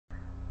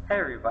Hey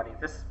everybody,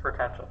 this is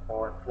Protential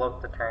for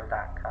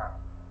FloatTheTurn.com.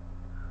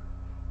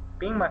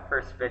 Being my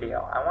first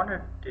video, I wanted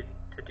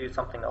to do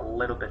something a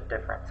little bit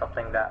different,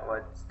 something that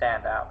would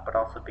stand out but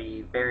also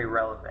be very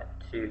relevant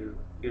to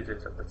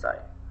users of the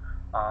site.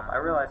 I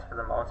realized for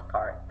the most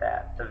part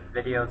that the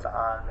videos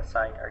on the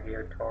site are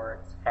geared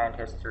towards hand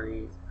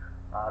histories,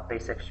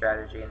 basic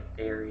strategy and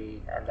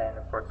theory, and then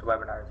of course the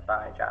webinars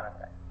by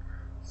Jonathan.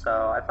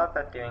 So I thought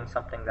that doing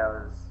something that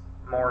was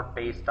more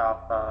based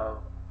off of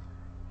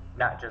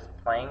not just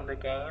playing the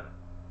game,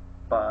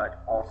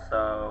 but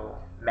also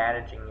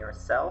managing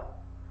yourself,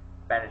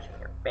 managing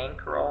your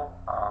bankroll,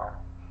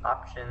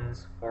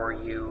 options for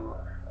you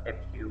if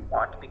you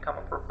want to become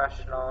a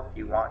professional, if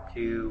you want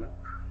to,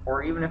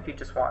 or even if you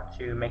just want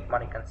to make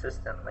money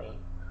consistently.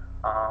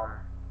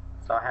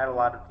 So I had a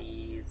lot of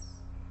these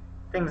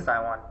things I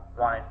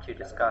wanted to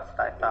discuss that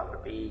I thought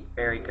would be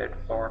very good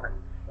for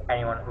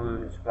anyone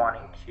who's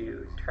wanting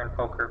to turn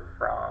poker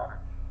from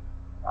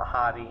a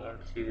hobby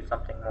into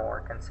something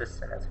more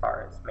consistent as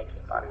far as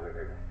making money.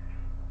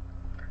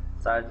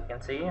 So as you can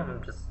see,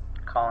 I'm just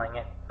calling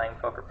it playing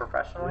poker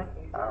professionally.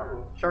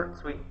 Short,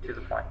 sweet, to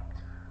the point.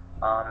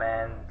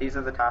 And these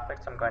are the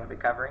topics I'm going to be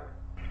covering.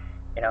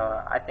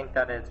 I think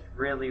that it's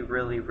really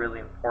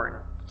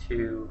important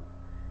to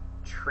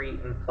treat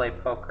and play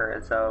poker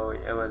as though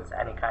it was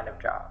any kind of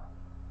job.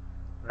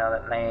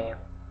 That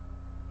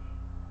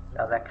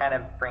kind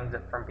of brings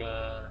it from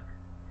being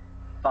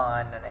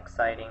fun and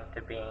exciting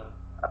to being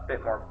a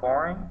bit more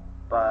boring,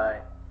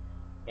 but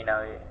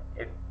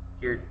if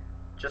you're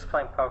just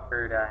playing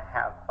poker to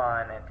have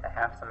fun and to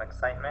have some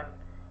excitement,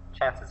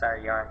 chances are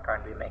you aren't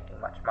going to be making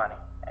much money.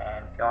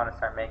 And if you want to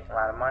start making a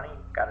lot of money,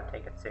 you've got to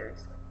take it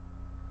seriously.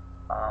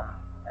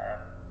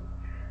 And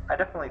I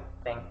definitely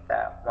think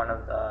that one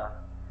of the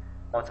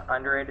most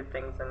underrated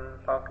things in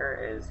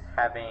poker is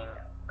having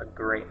a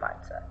great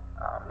mindset.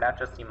 Not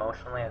just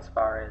emotionally as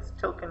far as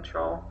tilt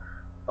control,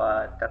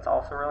 but that's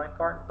also really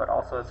important, but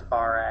also as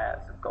far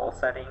as goal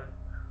setting,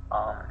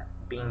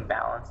 being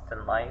balanced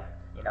in life,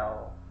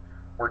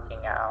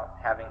 working out,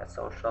 having a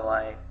social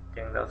life,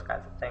 doing those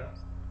kinds of things.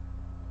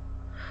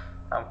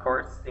 Of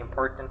course, the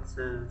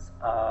importances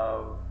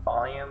of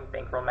volume,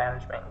 bankroll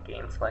management, and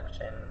game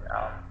selection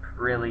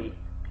really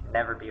can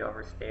never be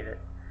overstated.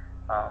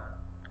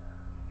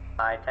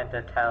 I tend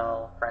to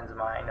tell friends of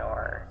mine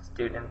or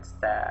students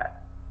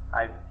that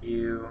I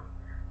view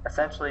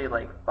essentially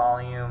like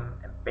volume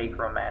and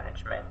bankroll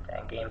management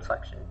and game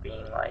selection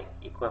being like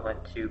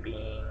equivalent to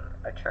being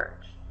a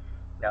church.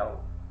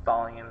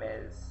 Volume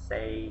is,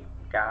 say,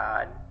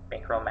 God,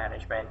 bankroll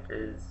management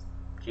is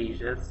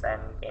Jesus,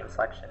 and game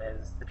selection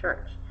is the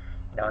church.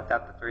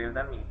 Without the three of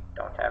them, you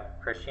don't have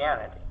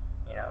Christianity,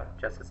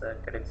 just as a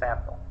good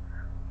example.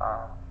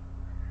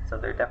 So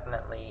they're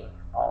definitely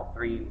all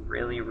three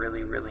really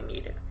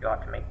needed if you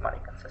want to make money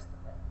consistently.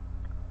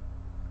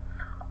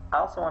 I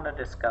also want to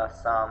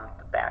discuss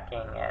the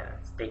backing and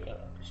staking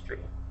industry.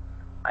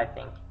 I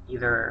think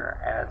either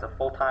as a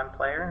full-time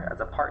player,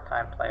 as a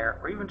part-time player,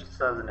 or even just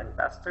as an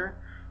investor,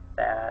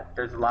 that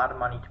there's a lot of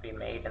money to be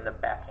made in the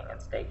backing and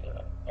staking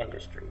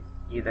industries,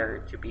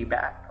 either to be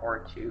backed or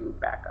to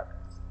back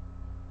others.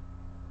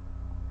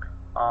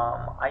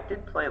 I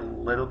did play a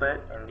little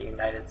bit in the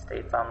United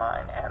States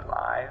online and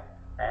live,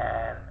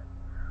 and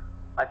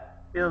I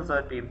feel as though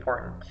it'd be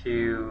important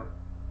to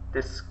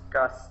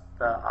discuss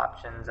the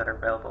options that are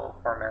available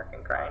for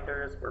American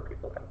grinders, where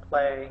people can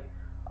play,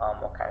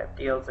 what kind of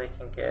deals they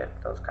can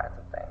get, those kinds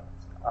of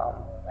things,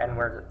 and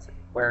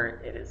where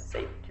it is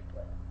safe to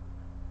play.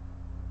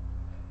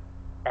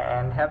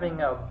 And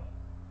having a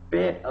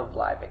bit of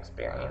live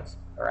experience,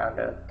 around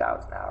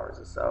 1,000 hours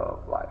or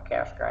so of live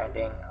cash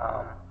grinding,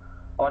 I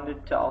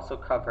wanted to also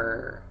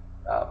cover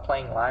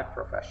playing live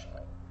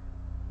professionally.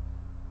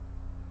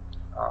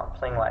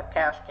 Playing live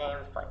cash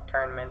games, playing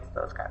tournaments,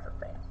 those kinds of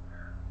things.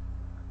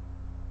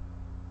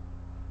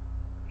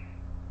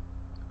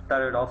 I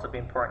thought it would also be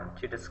important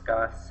to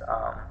discuss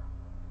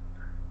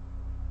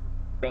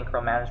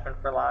bankroll management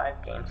for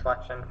live, game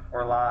selection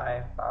for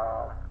live,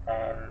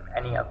 and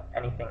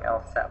anything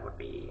else that would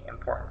be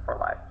important for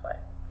live play.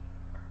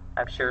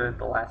 I'm sure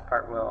the last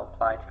part will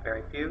apply to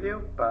very few of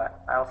you,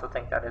 but I also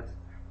think that it's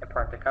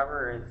important to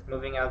cover is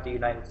moving out of the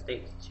United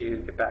States to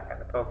get back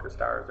into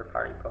PokerStars or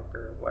Party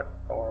Poker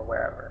or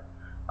wherever,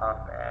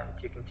 and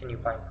to continue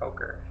playing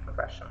poker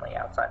professionally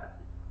outside of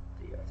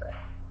the USA.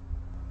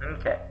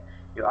 Okay,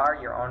 you are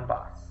your own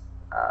boss.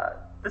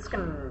 This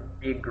can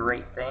be a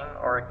great thing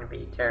or it can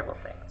be a terrible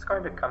thing. It's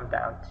going to come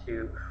down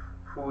to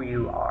who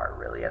you are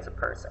really as a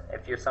person.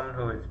 If you're someone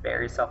who is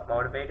very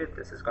self-motivated,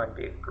 this is going to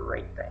be a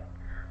great thing.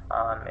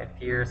 If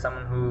you're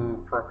someone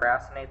who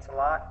procrastinates a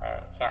lot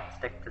and can't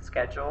stick to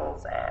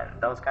schedules and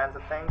those kinds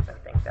of things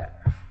and think that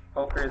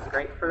poker is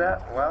great for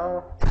that,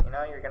 well,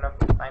 you're going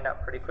to find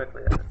out pretty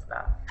quickly that it's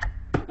not.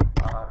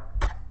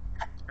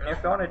 And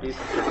if you want to do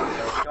something,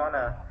 if you want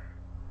to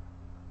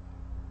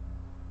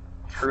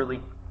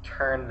truly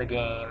turn the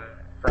game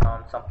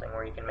from something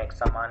where you can make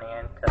some money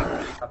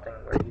into something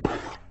where you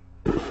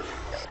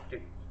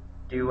can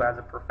do as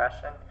a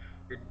profession,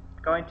 you're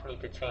going to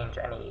need to change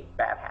any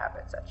bad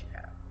habits that you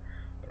have.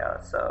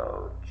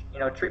 So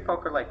treat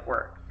poker like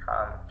work.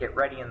 Get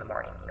ready in the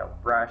morning.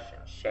 Brush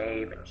and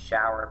shave and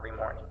shower every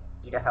morning.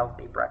 Eat a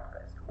healthy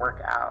breakfast.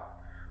 Work out.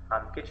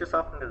 Get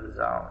yourself into the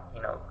zone.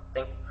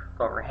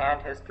 Go over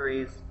hand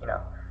histories.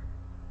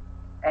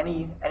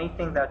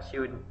 Anything that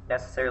you would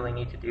necessarily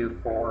need to do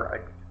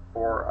for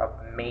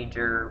a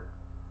major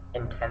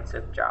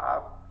intensive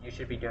job, you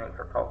should be doing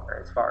for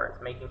poker, as far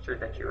as making sure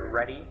that you're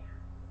ready,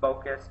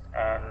 focused,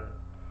 and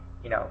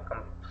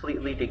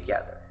completely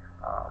together.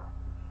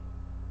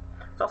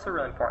 It's also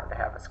really important to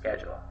have a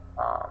schedule,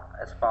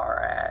 as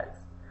far as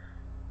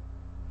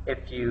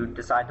if you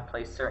decide to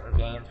play certain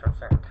games from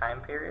certain time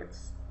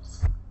periods.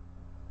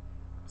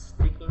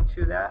 Sticking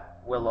to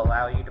that will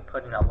allow you to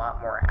put in a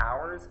lot more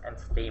hours and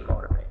stay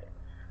motivated.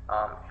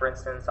 For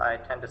instance, I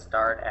tend to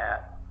start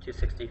at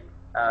 $260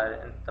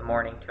 in the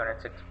morning,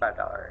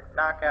 $265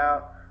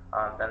 knockout.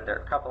 Then there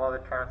are a couple other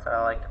tournaments that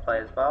I like to play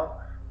as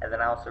well. And then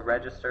I also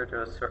register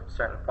to a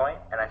certain point,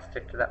 and I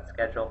stick to that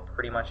schedule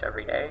pretty much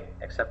every day,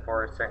 except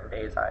for certain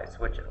days I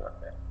switch it a little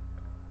bit.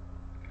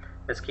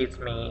 This keeps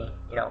me,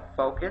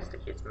 focused.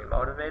 It keeps me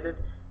motivated,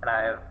 and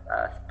I have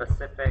a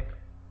specific,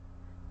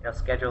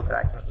 schedule that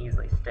I can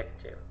easily stick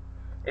to.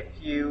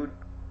 If you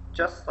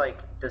just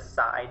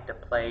decide to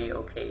play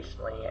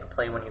occasionally and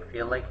play when you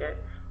feel like it,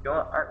 you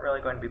aren't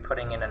really going to be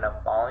putting in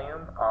enough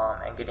volume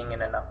and getting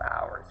in enough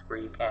hours where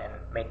you can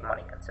make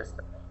money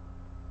consistently.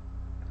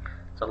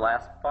 So the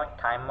last point,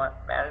 time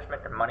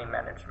management and money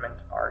management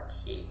are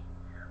key.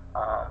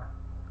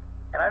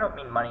 And I don't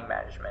mean money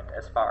management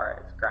as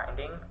far as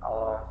grinding,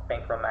 although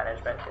bankroll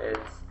management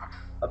is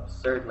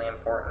absurdly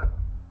important.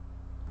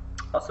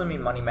 I also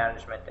mean money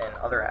management in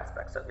other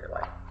aspects of your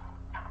life.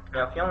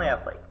 If you only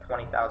have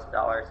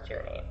 $20,000 to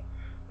your name,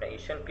 you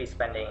shouldn't be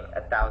spending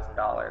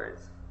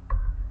 $1,000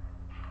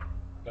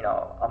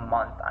 a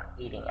month on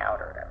eating out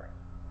or whatever.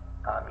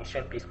 You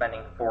shouldn't be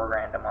spending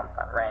 $4,000 a month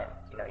on rent.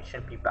 You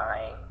shouldn't be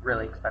buying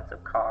really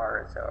expensive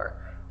cars or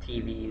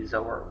TVs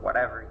or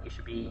whatever. You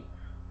should be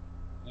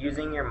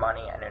using your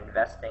money and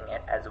investing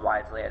it as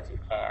wisely as you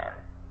can,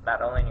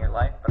 not only in your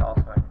life but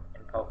also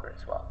in poker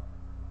as well.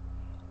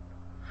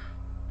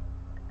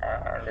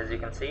 And as you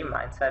can see,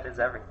 mindset is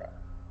everything.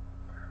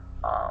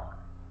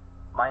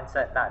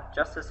 Mindset not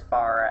just as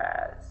far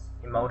as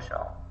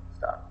emotional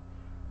stuff,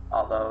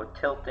 although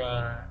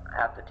tilting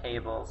at the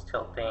tables,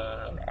 tilting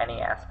in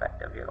any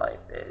aspect of your life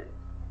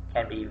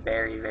can be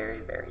very, very,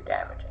 very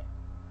damaging.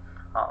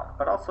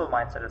 But also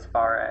mindset as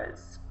far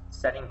as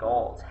setting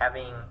goals,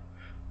 having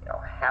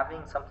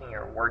something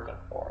you're working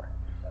for.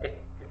 If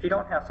you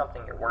don't have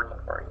something you're working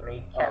for,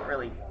 you can't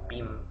really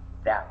be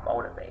that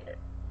motivated.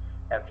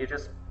 Now, if you're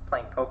just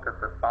playing poker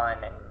for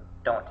fun and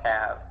don't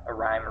have a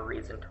rhyme or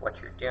reason to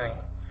what you're doing,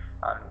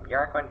 you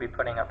aren't going to be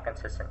putting up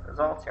consistent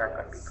results. You aren't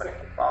going to be putting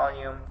in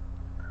volume.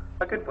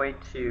 A good way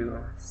to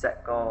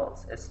set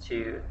goals is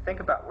to think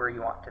about where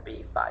you want to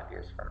be 5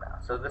 years from now.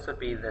 So this would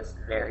be this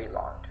very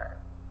long term.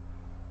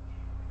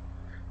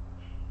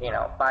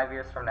 5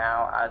 years from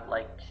now, I'd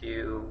like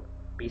to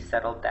be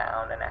settled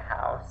down in a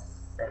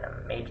house in a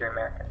major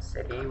American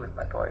city with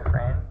my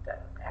boyfriend and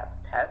have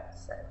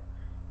pets and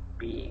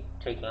be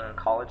taking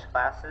college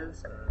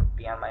classes and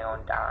be on my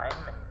own dime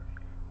and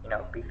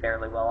be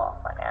fairly well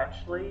off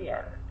financially.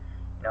 And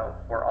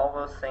for all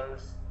those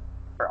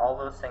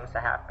things to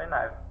happen,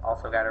 I've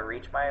also got to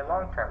reach my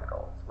long-term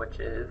goals, which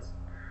is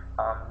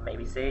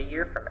maybe say a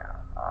year from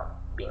now,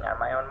 being on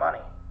my own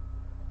money.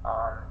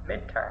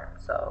 Midterm,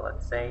 so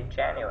let's say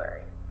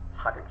January,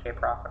 100K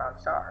profit on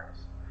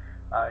stars.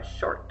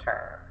 Short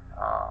term,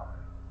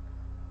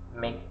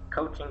 make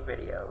coaching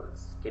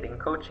videos, getting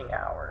coaching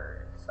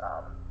hours,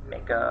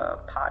 make a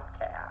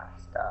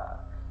podcast,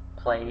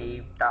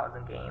 play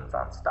 1,000 games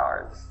on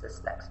stars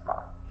this next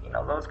month,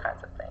 those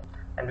kinds of things.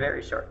 And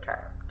very short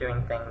term,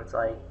 doing things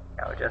like,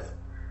 just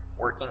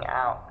working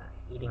out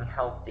and eating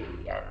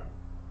healthy and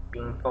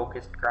being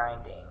focused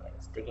grinding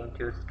and sticking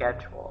to a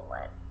schedule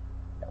and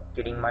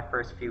getting my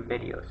first few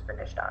videos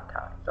finished on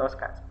time, those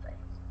kinds of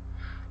things.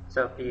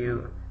 So if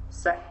you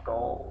set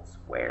goals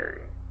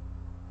where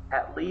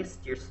at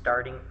least you're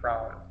starting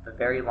from the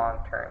very long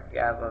term, you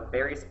have a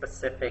very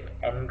specific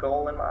end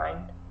goal in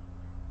mind,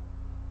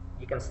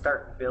 you can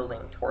start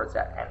building towards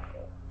that end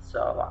goal.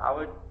 So I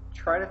would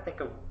try to think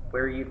of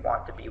where you'd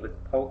want to be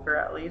with poker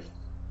at least,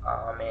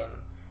 in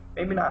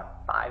maybe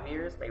not 5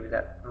 years, maybe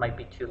that might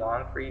be too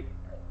long for you,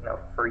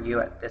 for you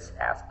at this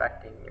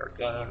aspect in your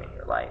game, in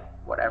your life,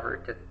 whatever,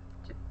 to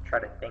try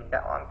to think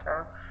that long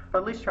term, but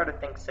at least try to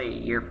think, say, a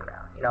year from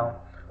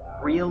now.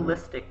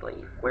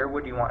 Realistically, where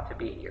would you want to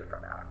be a year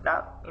from now?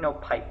 Not,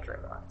 pipe dream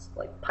wise.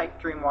 Pipe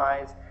dream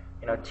wise,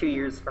 2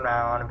 years from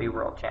now I want to be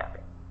world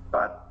champion.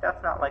 But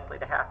that's not likely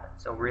to happen.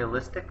 So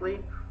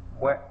realistically,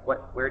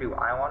 where do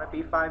I want to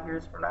be 5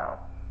 years from now?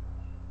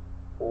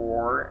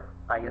 Or,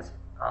 I guess,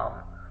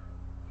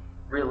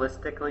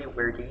 realistically,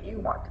 where do you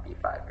want to be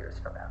 5 years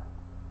from now?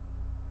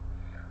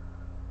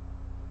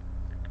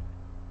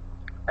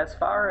 As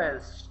far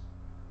as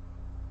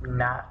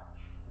not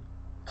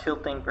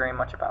tilting very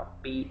much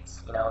about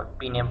beats,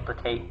 being able to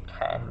take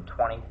 $10,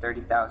 $20,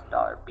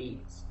 $30,000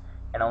 beats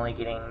and only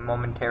getting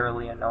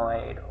momentarily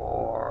annoyed,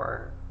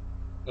 or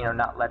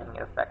not letting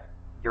it affect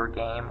your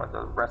game or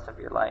the rest of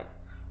your life.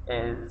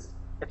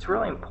 It's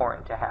really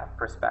important to have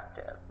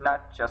perspective,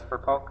 not just for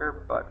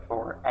poker, but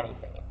for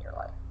anything in your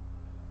life.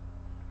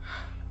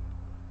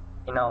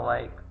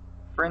 Like,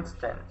 for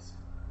instance,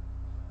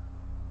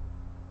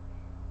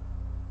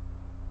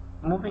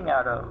 moving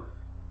out of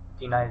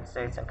the United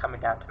States and coming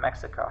down to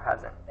Mexico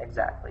hasn't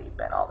exactly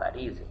been all that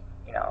easy.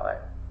 I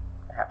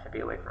have to be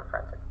away from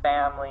friends and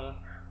family,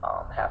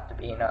 have to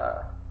be in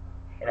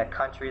a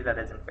country that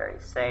isn't very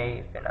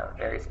safe, in a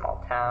very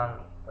small town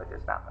where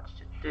there's not much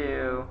to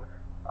do.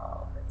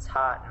 It's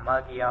hot and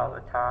muggy all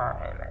the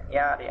time, and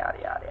yada yada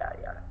yada yada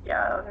yada.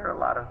 Yeah, there are a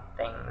lot of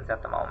things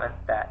at the moment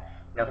that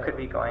could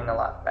be going a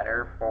lot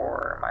better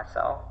for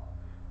myself.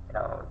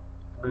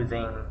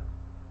 Losing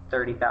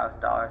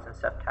 $30,000 in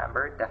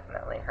September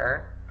definitely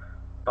hurt,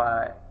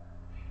 but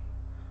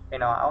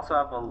I also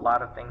have a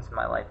lot of things in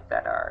my life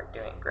that are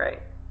doing great.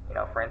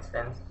 For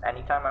instance,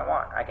 anytime I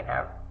want, I can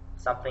have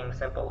something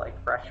simple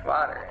like fresh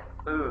water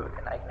and food,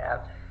 and I can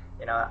have,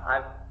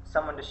 I've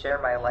someone to share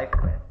my life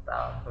with,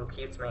 who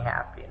keeps me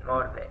happy and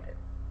motivated.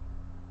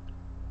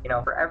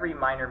 For every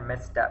minor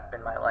misstep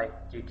in my life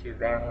due to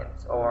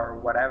variance or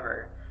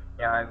whatever,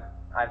 I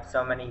have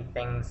so many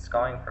things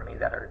going for me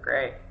that are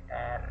great,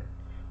 and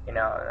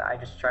I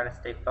just try to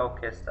stay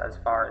focused as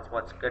far as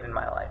what's good in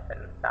my life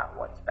and not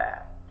what's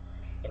bad.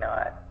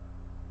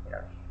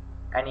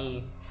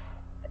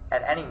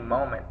 At any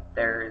moment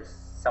there's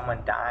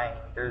someone dying.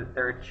 There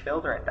are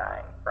children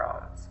dying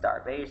from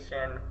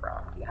starvation,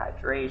 from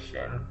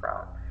dehydration,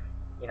 from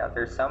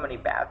there's so many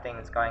bad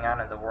things going on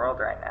in the world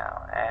right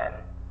now, and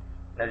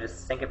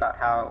just think about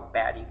how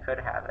bad you could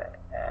have it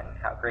and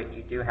how great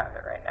you do have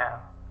it right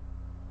now.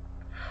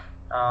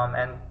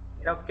 And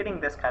getting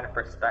this kind of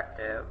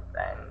perspective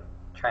and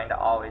trying to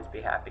always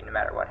be happy no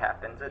matter what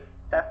happens, it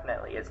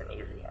definitely isn't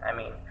easy. I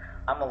mean,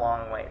 I'm a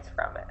long ways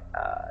from it.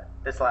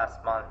 This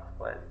last month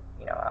was,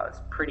 I was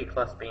pretty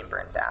close to being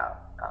burnt out,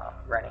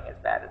 running as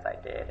bad as I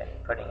did and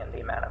putting in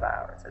the amount of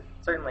hours. It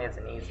certainly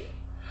isn't easy,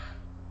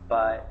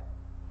 but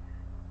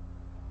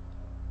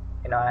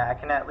I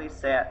can at least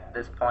say at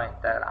this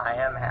point that I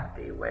am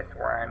happy with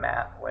where I'm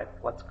at, with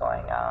what's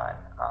going on,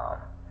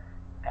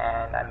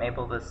 and I'm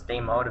able to stay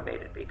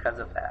motivated because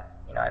of that.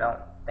 I don't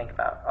think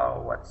about,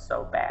 oh, what's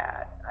so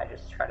bad. I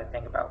just try to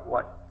think about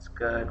what's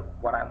good,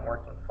 what I'm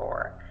working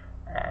for,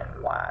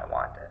 and why I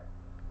want it.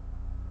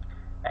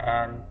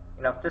 And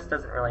if this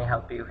doesn't really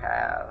help you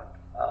have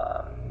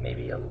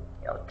maybe a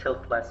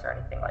tilt less or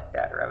anything like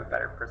that, or have a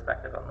better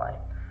perspective on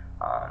life,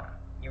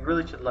 you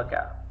really should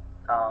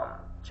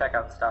check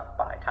out stuff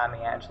by Tommy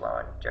Angelo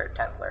and Jared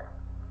Tendler.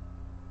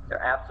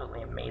 They're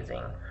absolutely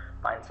amazing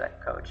mindset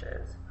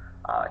coaches.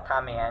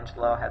 Tommy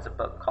Angelo has a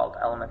book called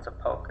Elements of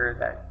Poker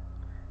that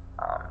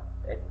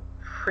it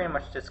pretty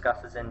much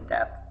discusses in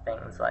depth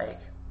things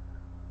like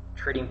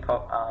treating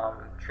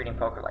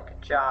poker like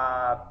a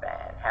job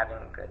and having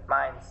a good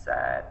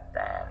mindset,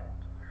 and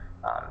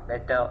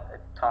it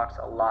talks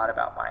a lot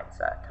about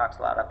mindset. It talks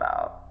a lot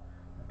about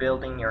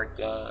building your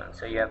game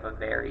so you have a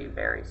very,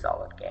 very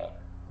solid game.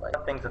 Like,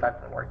 the things that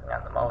I've been working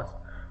on the most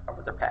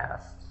over the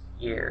past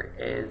year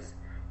is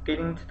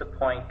getting to the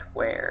point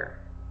where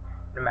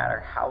no matter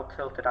how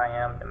tilted I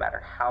am, no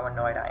matter how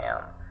annoyed I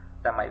am,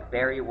 that my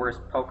very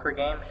worst poker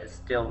game is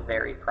still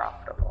very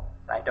profitable.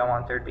 And I don't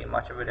want there to be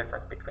much of a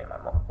difference between my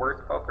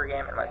worst poker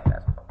game and my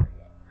best poker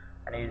game.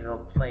 I need to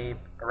play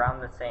around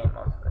the same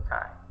most of the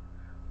time.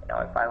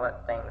 If I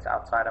let things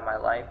outside of my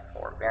life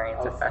or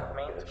variance affect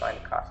me, it's going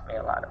to cost me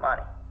a lot of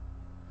money.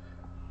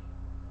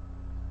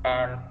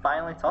 And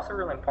finally, it's also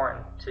really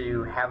important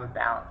to have a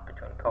balance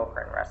between poker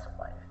and the rest of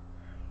life.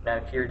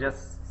 If you're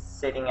just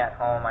sitting at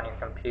home on your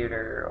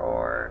computer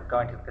or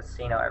going to the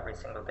casino every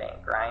single day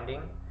and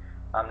grinding,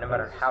 no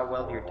matter how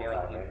well you're doing,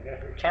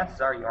 chances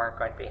are you aren't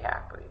going to be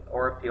happy.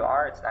 Or if you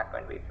are, it's not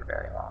going to be for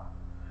very long.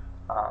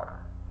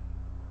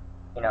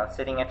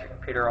 Sitting at your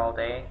computer all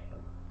day,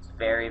 it's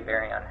very,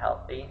 very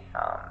unhealthy,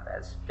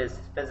 as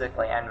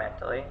physically and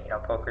mentally.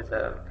 Poker's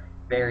a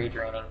very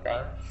draining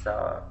thing,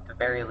 so at the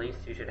very least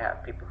you should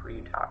have people who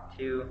you talk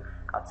to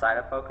outside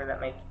of poker that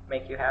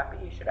make you happy.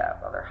 You should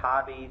have other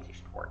hobbies, you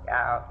should work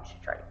out, you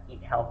should try to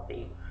eat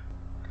healthy.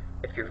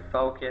 If you're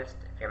focused,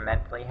 if you're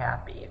mentally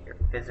happy, if you're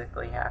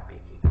physically happy,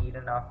 if you eat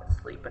enough and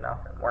sleep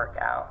enough and work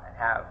out and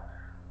have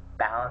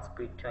balance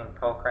between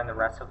poker and the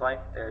rest of life,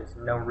 there's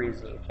no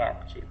reason you can't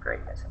achieve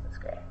greatness in this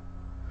game.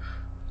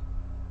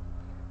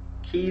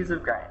 Keys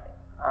of grinding.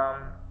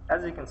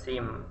 As you can see,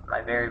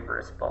 my very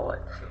first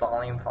bullet,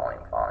 volume,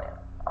 volume, volume.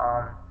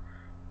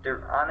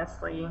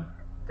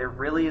 There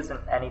really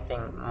isn't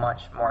anything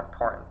much more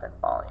important than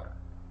volume.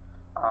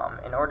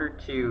 In order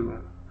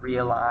to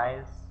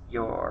realize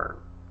your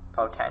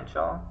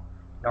potential,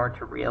 in order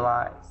to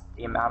realize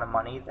the amount of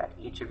money that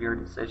each of your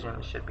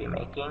decisions should be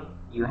making,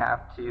 you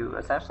have to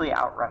essentially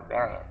outrun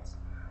variance.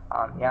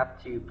 You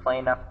have to play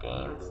enough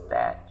games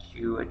that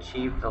you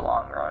achieve the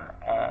long run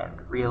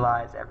and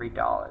realize every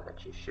dollar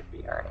that you should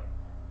be earning.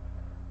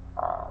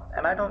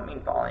 And I don't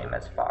mean volume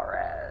as far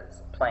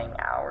as playing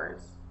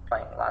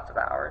lots of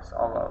hours,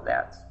 although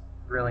that's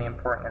really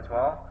important as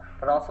well,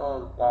 but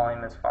also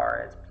volume as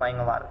far as playing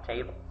a lot of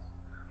tables.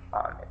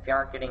 If you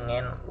aren't getting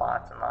in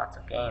lots and lots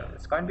of games,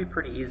 it's going to be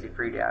pretty easy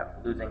for you to have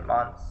losing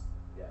months,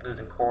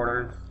 losing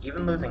quarters,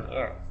 even losing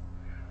years.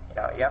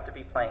 You have to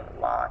be playing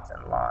lots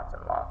and lots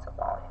and lots of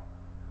volume.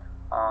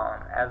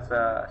 As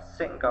a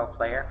sit-and-go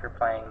player, if you're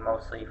playing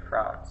mostly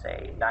from,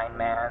 say,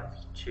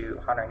 9-mans to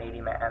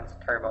 180-mans,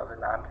 turbos or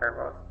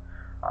non-turbos,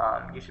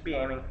 you should be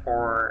aiming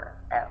for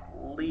at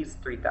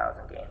least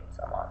 3,000 games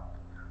a month.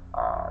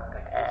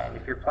 And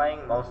if you're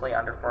playing mostly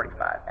under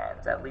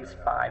 45-mans, at least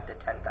 5,000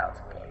 to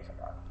 10,000 games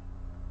a month.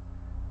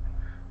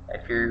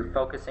 If you're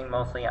focusing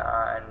mostly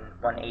on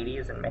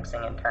 180s and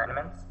mixing in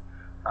tournaments,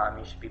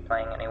 you should be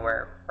playing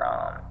anywhere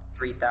from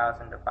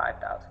 3,000 to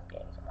 5,000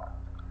 games a month.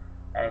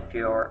 And if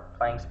you're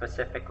playing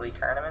specifically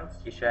tournaments,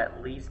 you should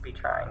at least be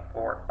trying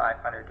for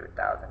 500 to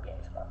 1,000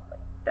 games a month,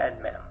 like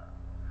dead minimum.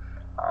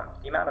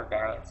 The amount of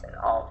variance in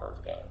all of those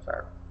games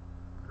are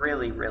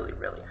really, really,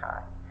 really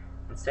high.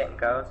 In sit and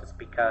goes, it's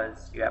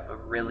because you have a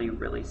really,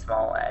 really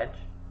small edge.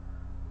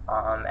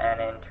 And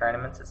in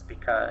tournaments, it's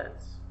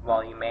because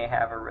while you may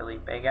have a really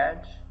big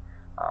edge,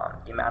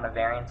 the amount of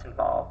variance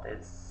involved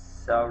is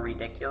so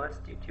ridiculous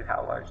due to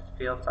how large the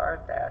fields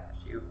are that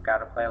you've got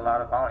to play a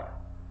lot of volume.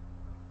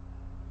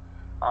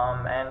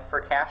 And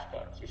for cash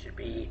games, you should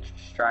be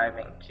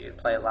striving to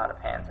play a lot of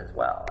hands as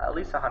well, at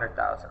least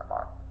 100,000 a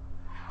month.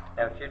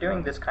 Now, if you're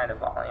doing this kind of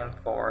volume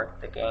for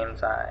the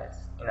games I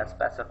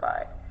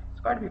specified, it's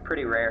going to be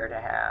pretty rare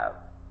to have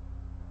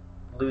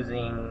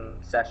losing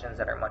sessions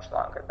that are much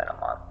longer than a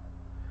month.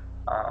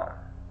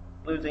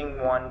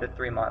 Losing 1 to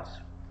 3 months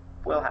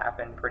will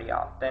happen pretty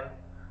often,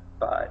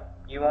 but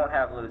you won't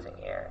have losing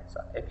years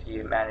if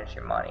you manage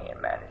your money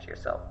and manage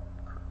yourself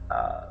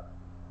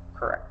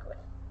correctly.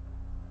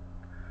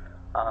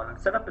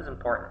 Setup is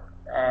important,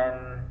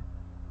 and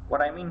what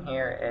I mean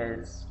here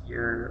is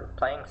your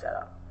playing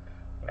setup.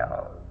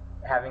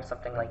 Having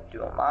something like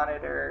dual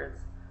monitors,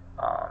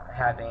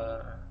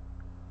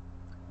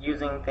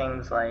 using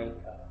things like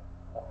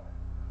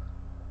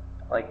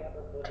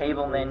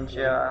Table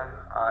Ninja,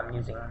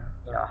 using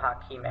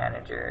hotkey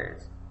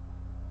managers,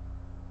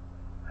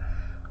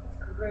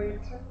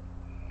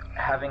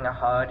 having a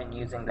HUD and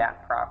using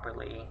that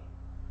properly.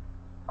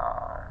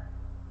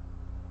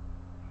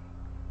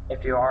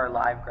 If you are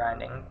live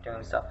grinding,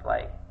 doing stuff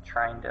like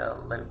trying to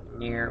live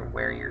near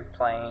where you're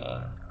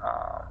playing,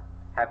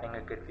 having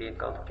a good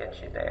vehicle to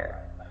get you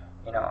there,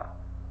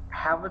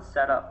 have a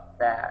setup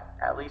that,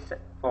 at least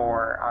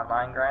for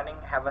online grinding,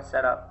 have a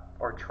setup,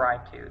 or try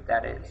to,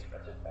 that is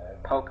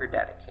poker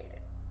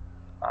dedicated.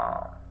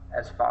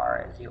 As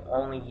far as you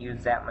only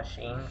use that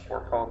machine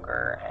for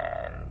poker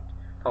and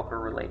poker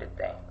related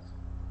things.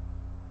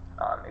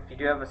 If you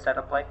do have a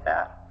setup like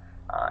that,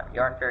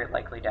 you aren't very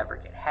likely to ever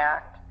get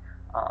hacked.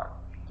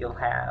 You'll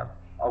have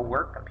a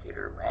work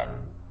computer, and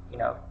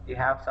you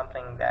have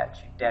something that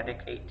you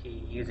dedicate to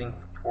using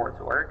towards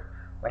work.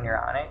 When you're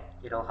on it,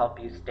 it'll help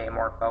you stay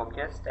more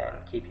focused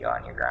and keep you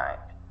on your grind.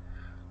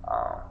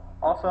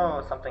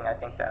 Also, something I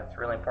think that's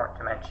really important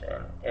to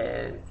mention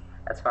is,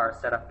 as far as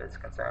setup is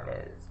concerned,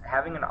 is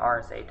having an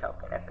RSA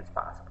token if it's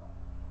possible.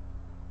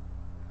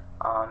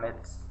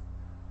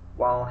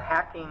 While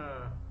hacking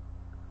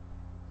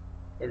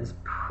is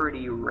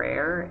pretty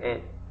rare,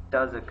 it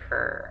does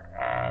occur,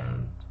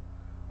 and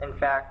in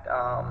fact,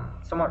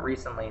 somewhat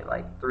recently,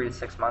 like 3 to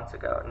 6 months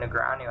ago,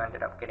 Negreanu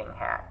ended up getting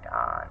hacked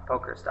on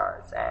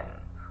PokerStars and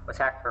was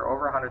hacked for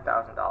over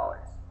 $100,000.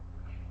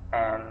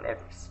 And if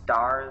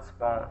Stars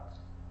won't,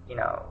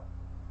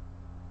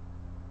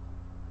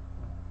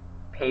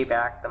 pay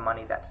back the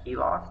money that he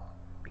lost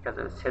because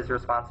it was his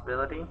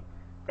responsibility,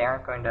 they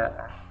aren't going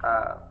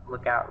to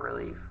look out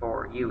really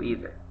for you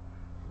either.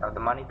 The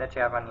money that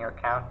you have on your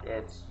account,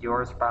 it's your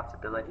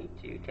responsibility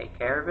to take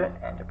care of it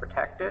and to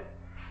protect it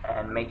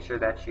and make sure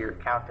that your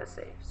account is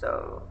safe.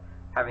 So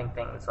having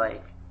things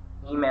like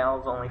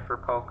emails only for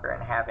poker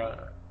and having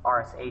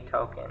RSA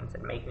tokens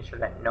and making sure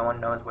that no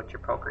one knows what your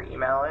poker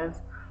email is,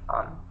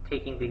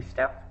 taking these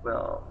steps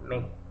will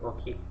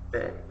keep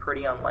it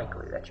pretty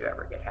unlikely that you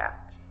ever get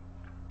hacked.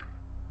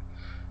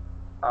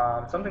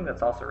 Something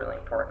that's also really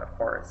important, of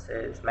course,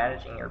 is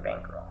managing your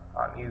bankroll.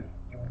 You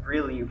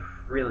really,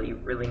 really,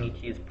 really need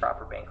to use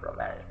proper bankroll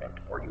management,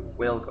 or you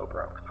will go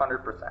broke,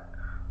 100%.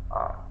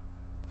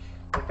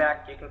 In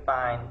fact, you can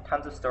find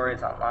tons of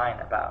stories online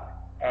about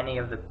any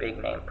of the big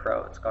name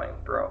pros going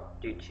broke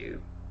due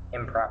to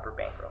improper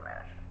bankroll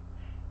management.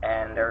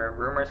 And there are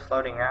rumors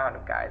floating around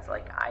of guys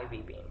like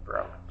Ivy being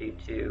broke due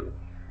to,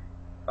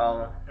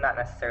 well, not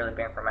necessarily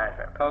bankroll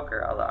management in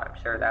poker, although I'm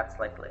sure that's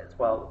likely as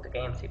well with the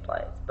games he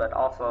plays, but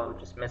also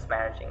just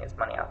mismanaging his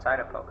money outside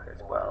of poker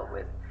as well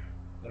with,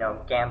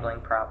 gambling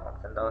problems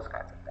and those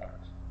kinds of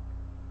things.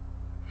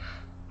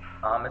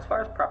 As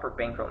far as proper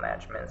bankroll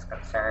management is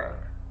concerned,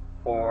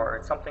 for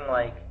something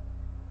like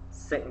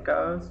sit and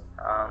goes,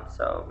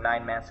 so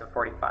 9 mans to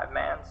 45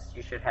 mans,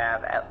 you should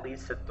have at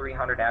least a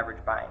 300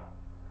 average buy-in,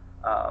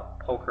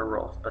 poker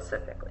rule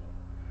specifically.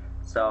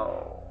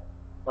 So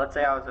let's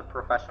say I was a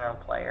professional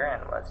player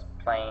and was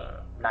playing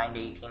 9 to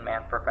 18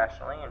 man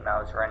professionally, and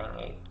I was running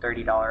a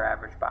 $30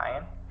 average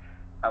buy-in.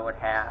 I would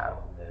have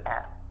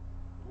at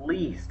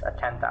least a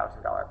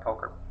 $10,000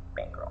 poker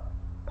bankroll,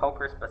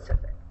 poker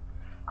specific.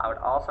 I would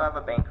also have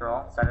a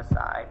bankroll set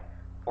aside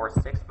for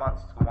 6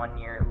 months to 1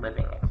 year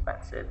living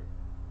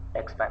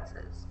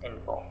expenses in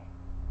full.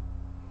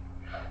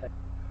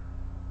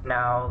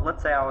 Now,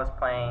 let's say I was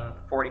playing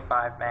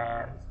 45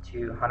 mans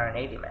to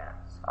 180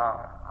 mans.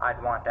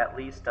 I'd want at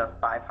least a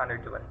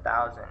 500 to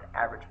 1,000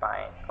 average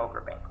buy-in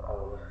poker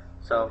bankroll.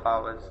 So if I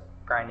was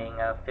grinding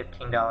a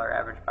 $15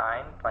 average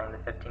buy-in, playing the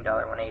 $15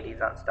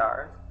 180s on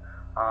stars,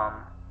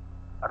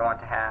 I'd want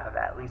to have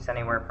at least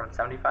anywhere from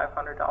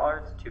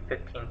 $7,500 to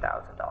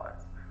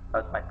 $15,000.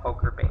 That's my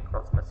poker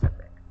bankroll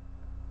specific.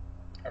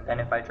 And then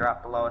if I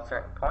drop below a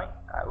certain point,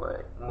 I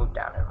would move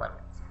down in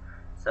limits.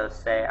 So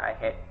say I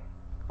hit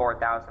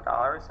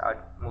 $4,000, I would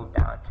move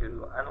down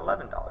to an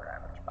 $11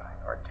 average buy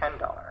or a $10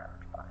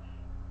 average buy.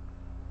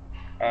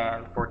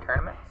 And for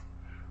tournaments,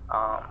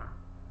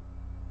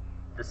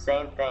 the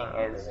same thing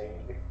is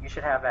you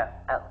should have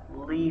at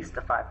least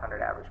a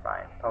 500 average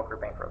buy-in poker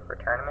bankroll for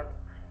tournaments,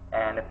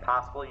 and if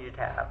possible, you'd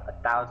have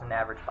 1,000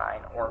 average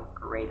buy-in or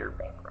greater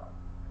bankroll.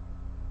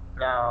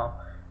 Now,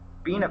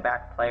 being a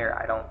back player,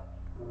 I don't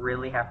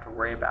really have to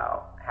worry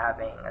about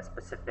having a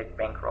specific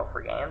bankroll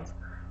for games.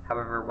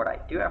 However, what I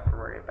do have to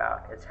worry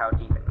about is how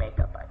deep in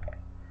makeup I get.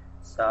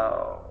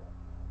 So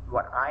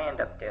what I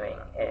end up doing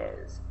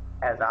is,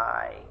 as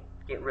I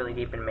get really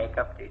deep in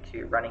makeup due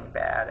to running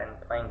bad and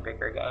playing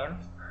bigger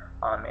games,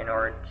 in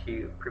order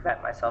to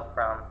prevent myself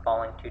from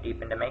falling too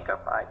deep into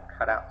makeup, I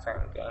cut out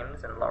certain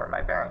games and lower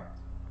my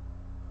variance.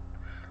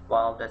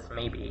 While this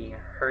may be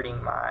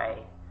hurting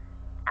my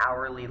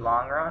hourly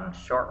long run,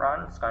 short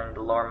run, it's going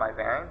to lower my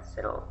variance.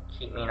 It'll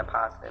keep me in a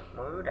positive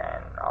mood,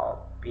 and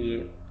I'll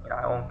be,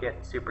 I won't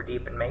get super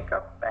deep in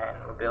makeup,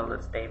 and we'll be able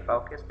to stay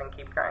focused and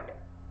keep grinding.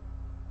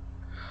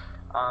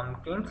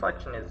 Game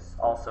selection is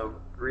also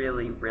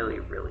really, really,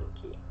 really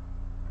key.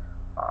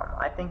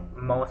 I think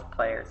most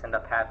players end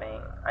up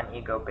having an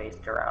ego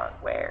based around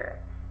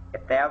where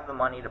if they have the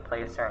money to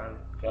play a certain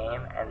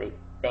game and they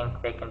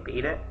think they can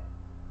beat it,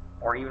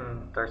 or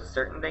even they're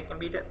certain they can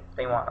beat it,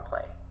 they want to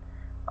play.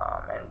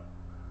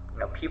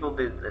 And people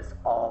do this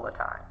all the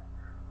time.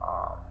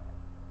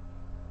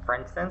 For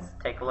instance,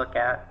 take a look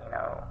at,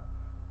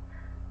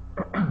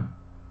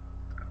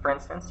 for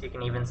instance, you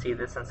can even see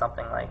this in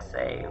something like,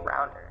 say,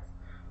 Rounders.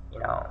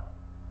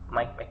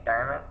 Mike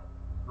McDermott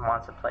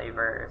wants to play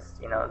versus,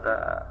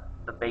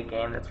 the big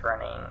game that's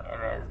running in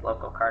his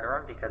local card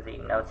room because he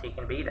knows he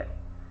can beat it.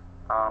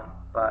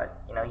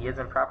 But, he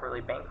isn't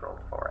properly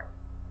bankrolled for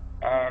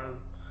it. And,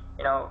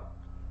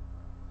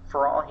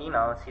 for all he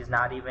knows, he's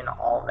not even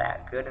all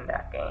that good in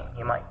that game.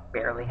 He might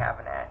barely have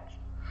an edge.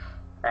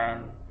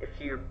 And if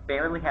you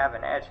barely have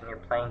an edge and you're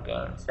playing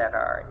games that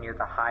are near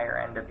the higher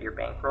end of your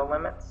bankroll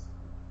limits,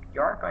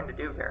 you aren't going to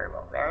do very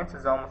well. Variance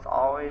is almost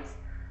always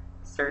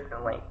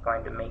certainly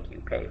going to make you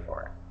pay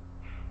for it.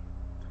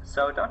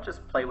 So don't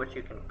just play what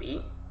you can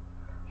beat.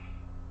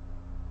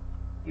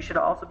 You should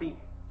also be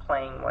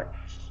playing what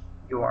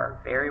you are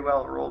very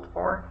well ruled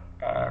for,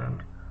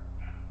 and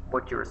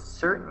what you're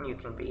certain you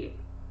can beat,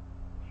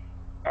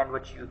 and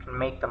what you can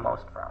make the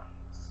most from.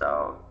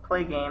 So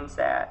play games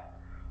that,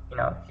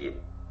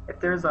 if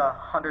there's a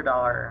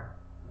 $100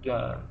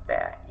 game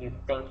that you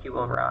think you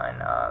will run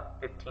a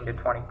 15 to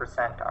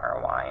 20%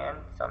 ROI in,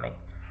 so make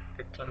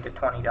 $15 to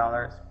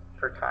 $20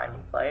 per time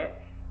you play it,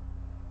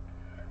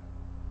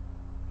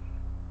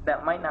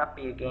 that might not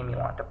be a game you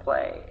want to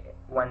play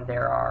when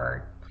there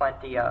are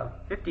plenty of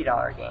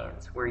 $50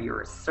 games where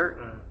you're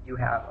certain you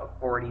have a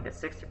 40 to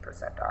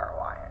 60%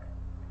 ROI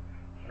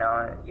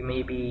in. You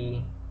may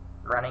be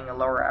running a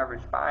lower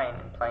average buy-in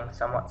and playing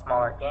somewhat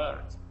smaller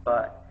games,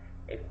 but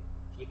if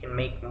you can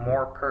make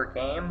more per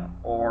game,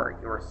 or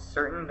you're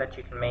certain that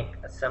you can make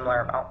a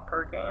similar amount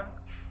per game,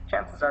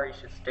 chances are you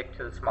should stick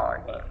to the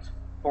smaller games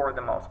for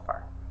the most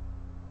part.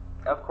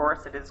 Of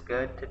course, it is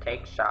good to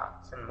take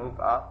shots and move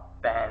up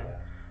and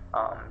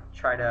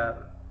try to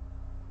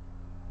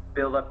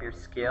build up your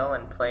skill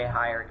and play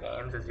higher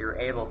games as you're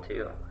able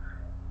to,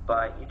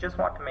 but you just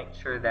want to make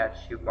sure that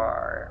you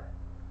are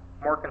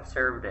more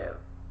conservative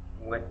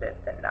with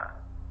it than not.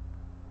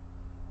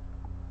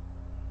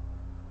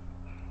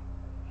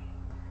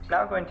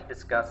 Now I'm going to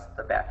discuss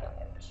the backing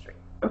industry.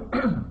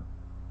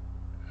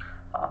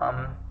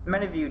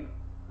 Many of you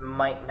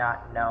might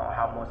not know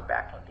how most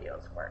backing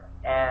deals work,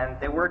 and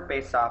they work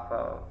based off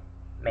of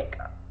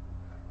makeup.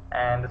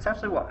 And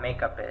essentially what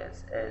makeup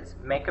is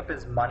makeup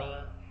is money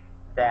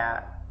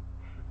that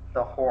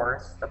the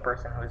horse, the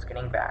person who is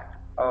getting backed,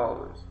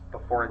 owes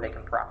before they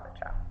can profit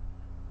shop.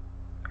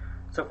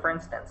 So for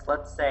instance,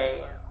 let's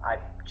say I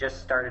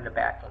just started a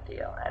backing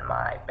deal and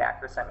my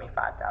backer sent me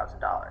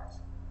 $5,000.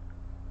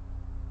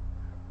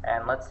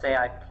 And let's say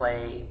I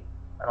play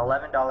an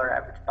 $11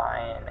 average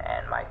buy-in,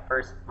 and my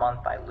first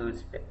month I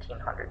lose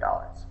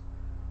 $1,500.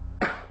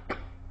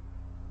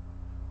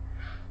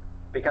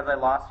 Because I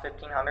lost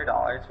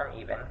 $1,500 from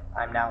even,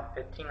 I'm now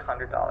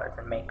 $1,500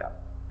 in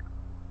makeup.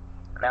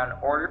 Now, in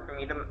order for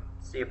me to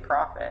see a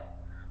profit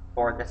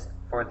for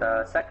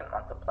the second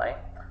month of play,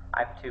 I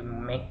have to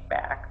make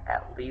back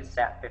at least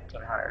that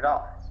 $1,500.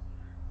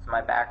 So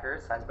my backer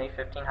sends me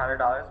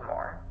 $1,500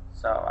 more,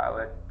 so I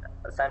would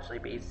essentially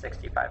be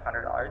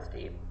 $6,500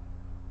 deep.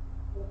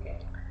 Okay.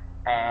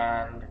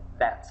 And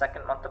that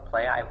second month of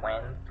play, I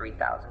win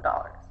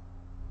 $3,000.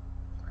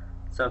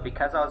 So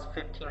because I was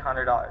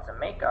 $1,500 in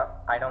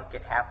makeup, I don't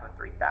get half of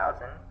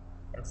 $3,000.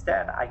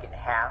 Instead, I get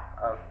half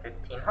of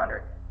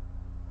 $1,500.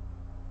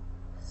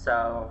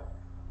 So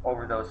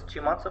over those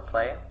 2 months of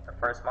play, the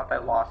first month I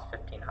lost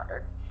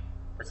 $1,500.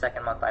 The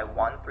second month I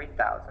won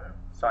 $3,000.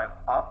 So I'm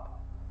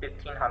up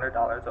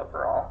 $1,500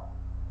 overall.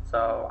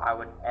 So I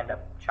would end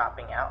up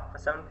chopping out the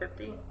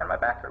 $750, and my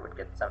backer would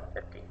get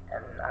 $750,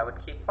 and I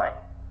would keep playing.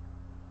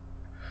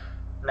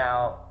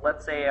 Now,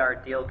 let's say our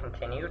deal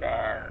continued,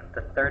 and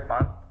the third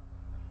month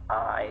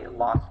I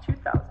lost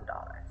 $2,000.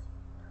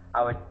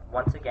 I would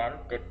once again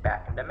dip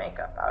back into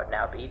makeup. I would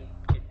now be,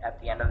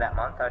 at the end of that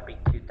month, I would be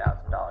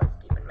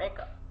 $2,000 deep in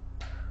makeup.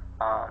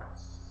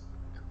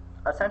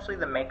 Essentially,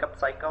 the makeup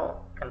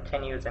cycle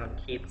continues and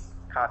keeps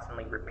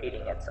constantly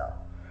repeating itself.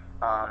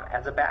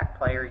 As a back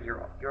player,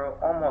 you're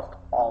almost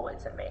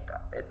always in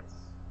makeup. It's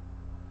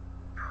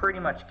pretty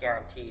much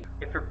guaranteed.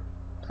 If you're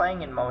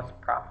playing in most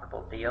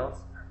profitable deals,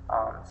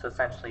 so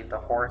essentially the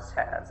horse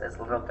has as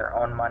little of their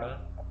own money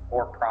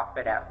or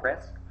profit at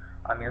risk,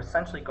 you're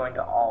essentially going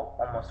to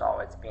almost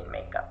always be in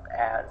makeup.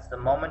 As the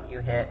moment you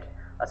hit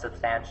a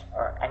substantial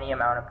or any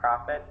amount of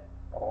profit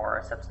or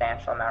a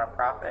substantial amount of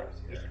profit,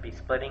 you should be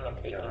splitting and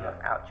taking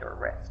out your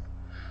risk.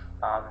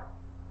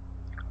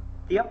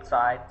 The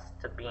upsides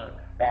to being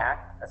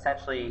back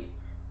essentially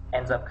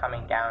ends up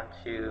coming down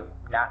to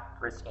not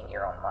risking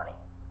your own money.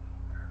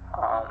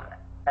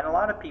 And a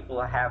lot of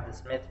people have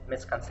this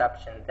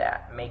misconception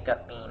that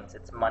makeup means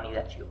it's money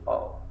that you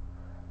owe.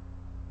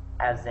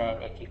 As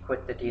in, if you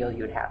quit the deal,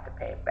 you'd have to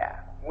pay it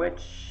back,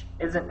 which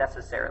isn't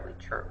necessarily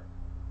true.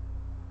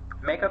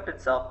 Makeup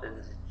itself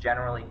is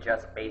generally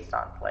just based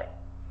on play.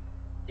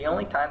 The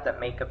only time that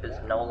makeup is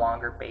no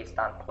longer based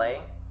on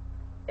play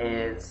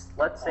is,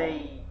 let's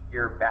say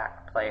you're a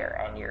back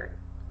player and you're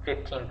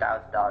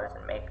 $15,000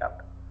 in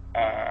makeup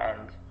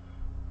and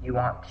you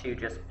want to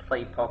just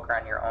play poker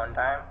on your own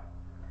time,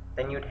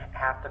 then you'd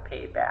have to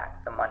pay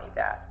back the money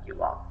that you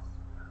lost.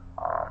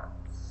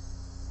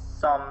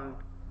 Some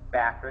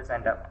backers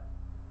end up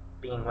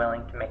being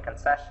willing to make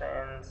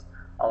concessions,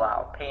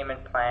 allow a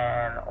payment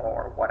plan,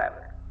 or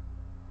whatever.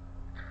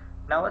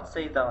 Now let's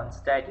say though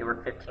instead you were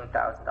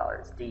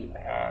 $15,000 deep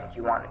and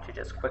you wanted to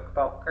just quit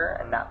poker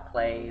and not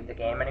play the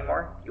game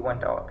anymore, you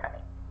wouldn't owe a penny.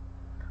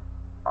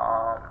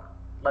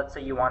 Let's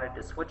say you wanted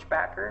to switch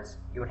backers,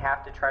 you would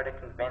have to try to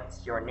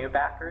convince your new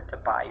backer to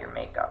buy your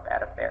makeup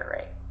at a fair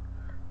rate.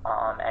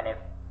 And if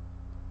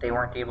they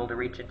weren't able to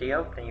reach a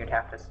deal, then you'd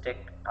have to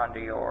stick under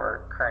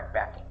your current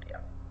backing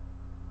deal.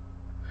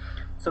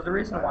 So the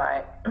reason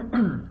why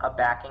a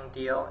backing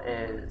deal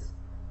is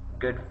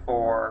good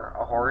for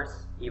a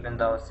horse, even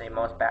though, say,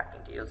 most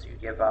backing deals you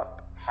give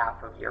up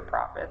half of your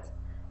profits,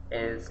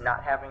 is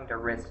not having to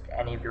risk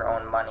any of your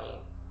own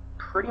money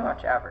pretty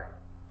much ever.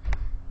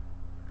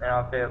 You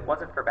know, if it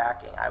wasn't for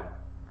backing, I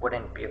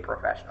wouldn't be a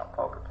professional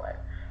poker player.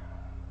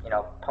 You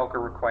know, poker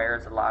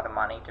requires a lot of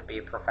money to be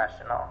a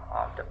professional,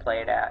 to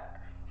play it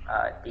at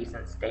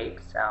decent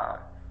stakes.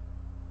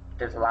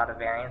 There's a lot of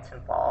variance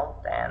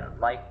involved, and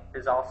life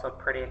is also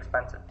pretty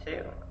expensive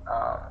too.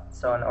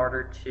 So in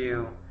order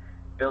to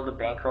build a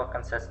bankroll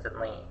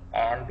consistently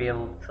and be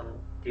able to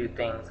do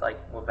things like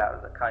move out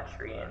of the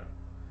country and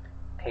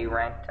pay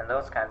rent and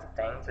those kinds of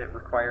things, it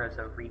requires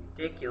a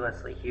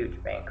ridiculously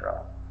huge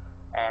bankroll.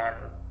 And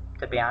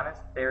to be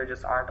honest, there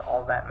just aren't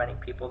all that many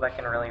people that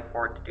can really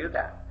afford to do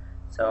that.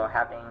 So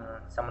having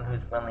someone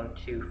who's willing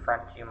to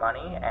front you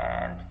money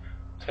and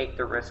take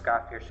the risk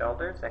off your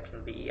shoulders, that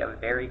can be a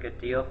very good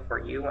deal for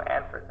you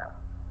and for them.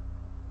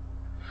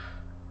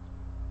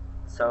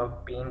 So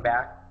being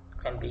back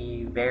can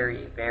be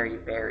very, very,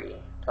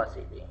 very plus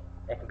EV.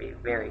 It can be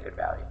very good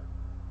value.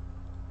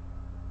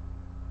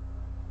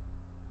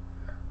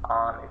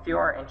 If you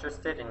are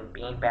interested in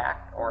being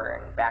back or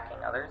in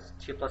backing others,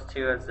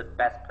 2+2 is the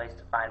best place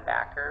to find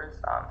backers,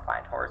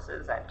 find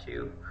horses, and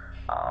to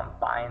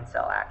buy and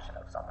sell action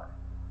of someone.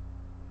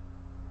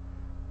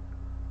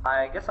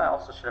 I guess I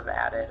also should have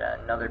added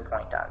another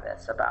point on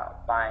this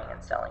about buying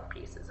and selling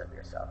pieces of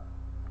yourself.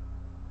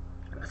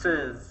 This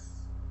is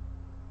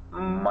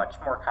much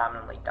more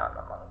commonly done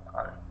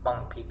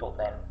among people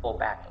than full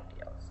backing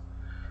deals.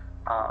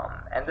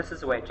 And this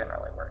is the way it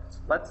generally works.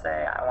 Let's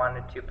say I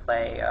wanted to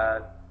play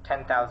a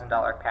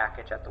 $10,000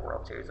 package at the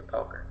World Series of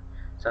Poker.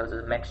 So it's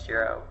a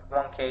mixture of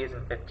 1Ks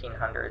and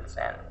 1500s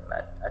and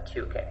a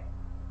 2K.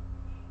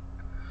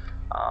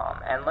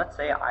 And let's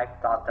say I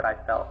thought that I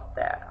felt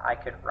that I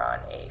could run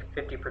a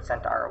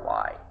 50%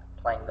 ROI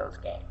playing those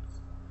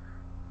games.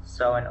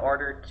 So in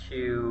order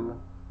to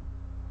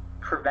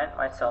prevent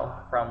myself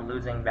from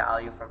losing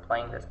value from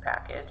playing this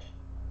package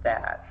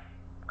that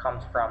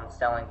comes from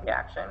selling the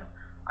action,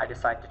 I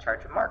decide to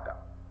charge a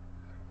markup.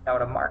 Now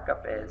what a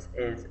markup is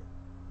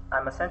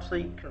I'm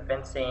essentially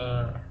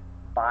convincing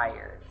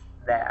buyers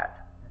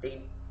that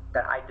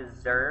I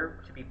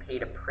deserve to be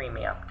paid a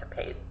premium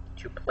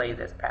to play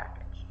this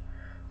package.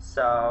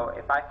 So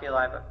if I feel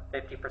I have a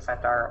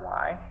 50%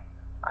 ROI,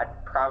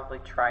 I'd probably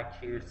try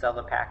to sell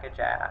the package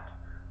at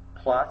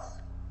plus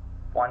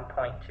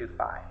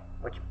 1.25,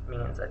 which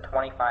means a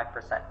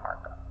 25%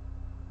 markup.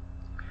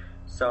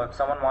 So if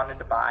someone wanted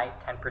to buy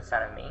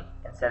 10% of me,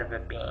 instead of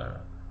it being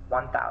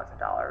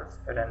 $1,000, it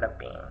would end up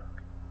being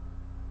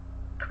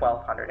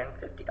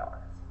 $1,250.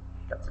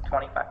 That's a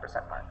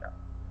 25% markup.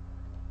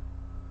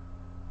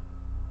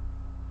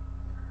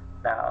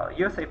 Now,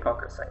 USA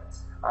poker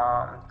sites.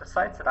 The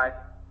sites that I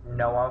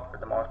know of for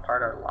the most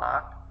part are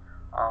Lock,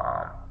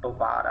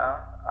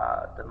 Bovada,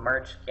 the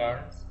Merge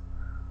Skins.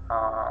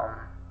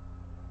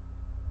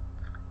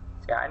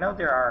 Yeah, I know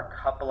there are a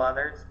couple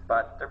others,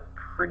 but they're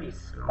pretty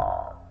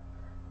small.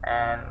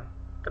 And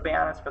to be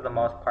honest, for the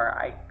most part,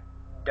 I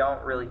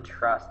don't really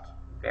trust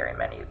very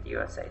many of the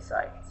USA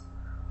sites.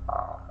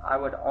 I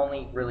would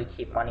only really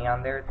keep money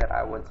on there that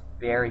I was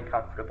very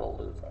comfortable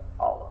losing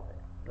all of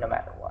it, no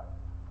matter what.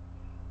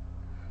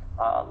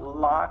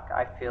 Lock,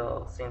 I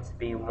feel, seems to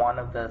be one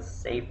of the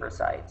safer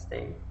sites.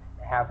 They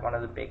have one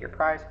of the bigger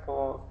prize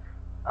pools,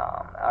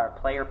 or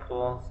player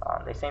pools.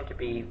 They seem to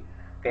be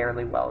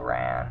fairly well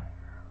ran.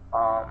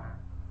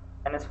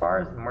 And as far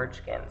as merge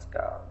skins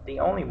go, the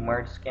only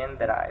merge skin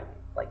that I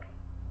like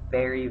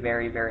very,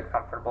 very, very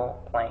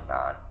comfortable playing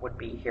on would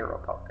be Hero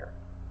Poker.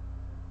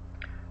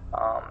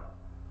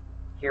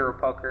 Hero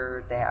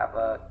Poker, they have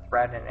a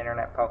thread in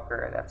Internet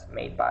Poker that's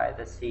made by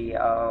the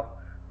CEO.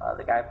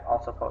 The guy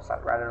also posts on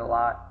Reddit a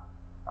lot.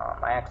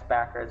 My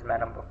ex-backer has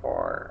met him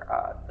before.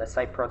 The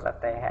site pros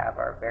that they have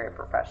are very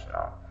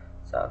professional.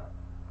 So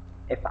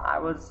if I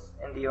was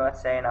in the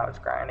USA and I was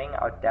grinding,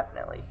 I would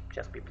definitely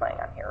just be playing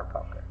on Hero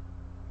Poker.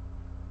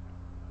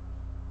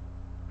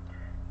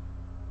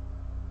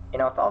 You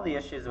know, with all the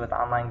issues with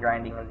online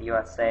grinding in the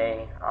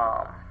USA,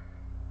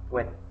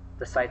 with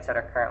the sites that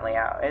are currently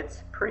out,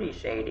 it's pretty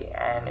shady.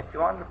 And if you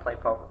wanted to play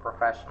poker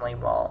professionally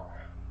while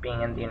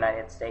being in the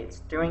United States,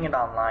 doing it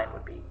online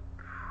would be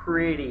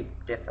pretty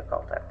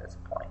difficult at this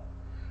point.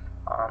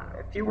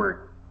 If you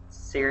were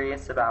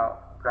serious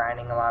about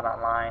grinding a lot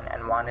online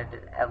and wanted to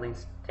at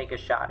least take a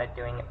shot at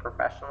doing it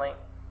professionally,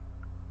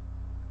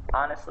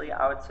 honestly,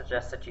 I would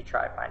suggest that you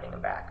try finding a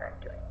backer and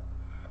doing it.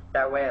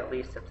 That way, at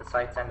least if the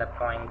sites end up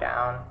going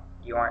down,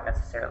 you aren't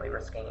necessarily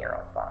risking your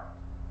own funds.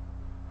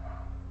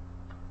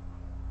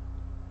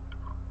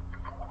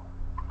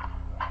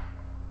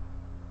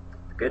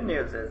 The good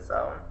news is,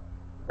 though,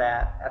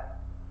 that at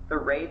the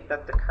rate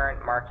that the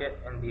current market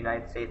in the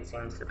United States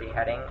seems to be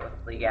heading with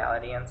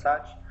legality and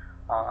such,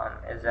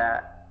 is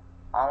that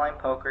online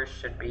poker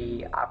should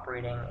be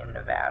operating in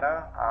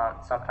Nevada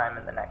sometime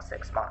in the next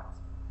 6 months.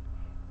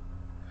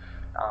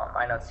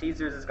 I know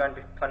Caesars is going to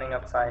be putting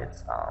up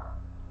sites.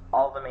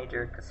 All the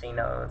major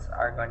casinos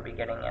are going to be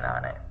getting in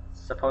on it.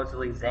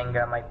 Supposedly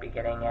Zynga might be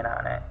getting in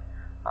on it.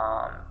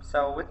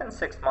 So within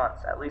 6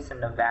 months, at least in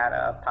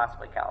Nevada,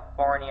 possibly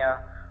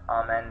California,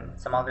 and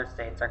some other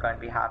states are going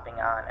to be hopping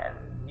on,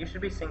 and you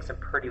should be seeing some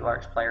pretty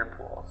large player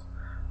pools.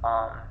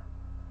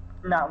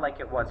 Not like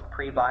it was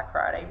pre-Black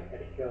Friday,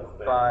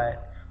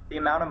 but the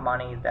amount of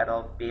money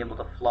that'll be able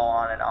to flow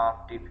on and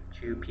off due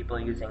to people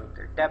using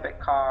their debit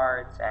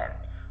cards and,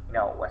 you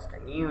know,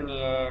 Western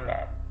Union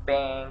and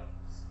banks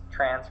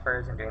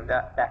transfers and doing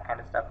that kind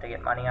of stuff to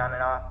get money on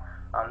and off,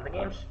 the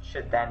game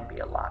should then be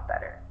a lot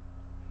better.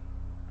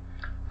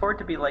 For it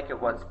to be like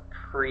it was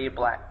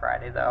pre-Black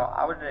Friday, though,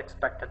 I would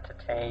expect it to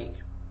take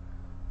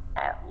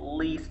at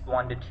least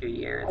 1 to 2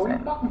 years,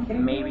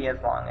 and maybe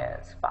as long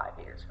as 5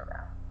 years from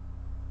now.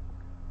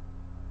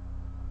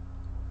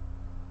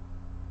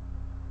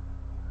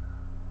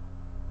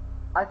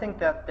 I think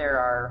that there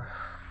are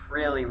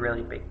really,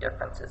 really big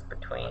differences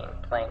between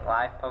playing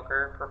live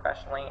poker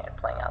professionally and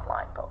playing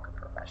online poker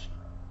professionally.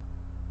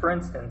 For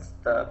instance,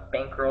 the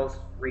bankrolls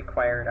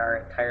required are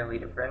entirely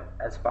different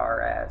as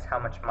far as how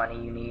much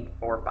money you need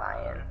for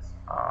buy-ins.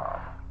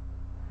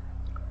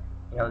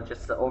 You know,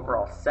 just the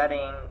overall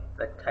setting,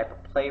 the type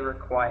of play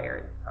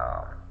required.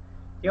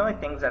 The only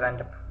things that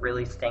end up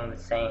really staying the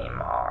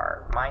same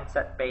are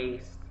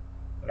mindset-based,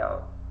 you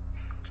know,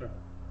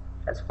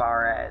 as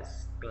far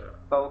as being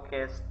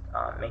focused,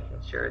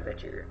 making sure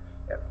that you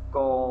have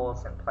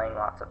goals and playing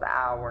lots of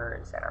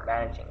hours and are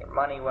managing your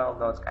money well,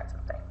 those kinds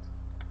of things.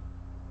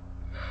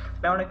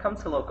 Now when it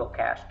comes to local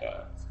cash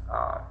games,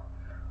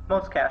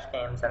 most cash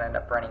games that end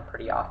up running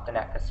pretty often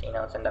at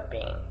casinos end up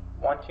being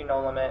 1-2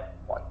 no limit,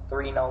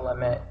 1-3 no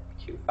limit,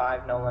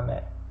 2-5 no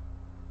limit,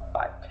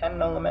 5-10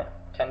 no limit,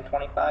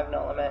 10-25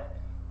 no limit,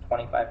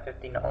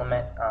 25-50 no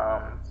limit.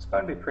 It's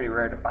going to be pretty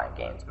rare to find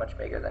games much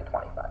bigger than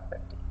 25-50.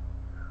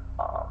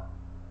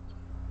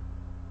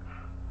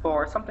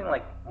 For something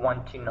like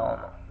 1-2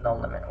 no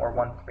limit or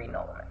 1-3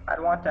 no limit, I'd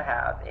want to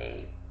have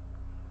a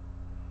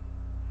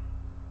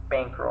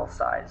bankroll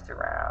sized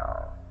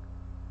around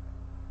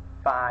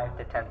 $5,000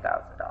 to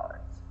 $10,000.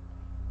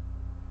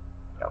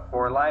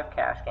 For live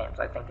cash games,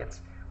 I think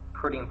it's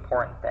pretty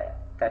important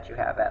that you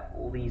have at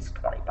least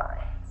 20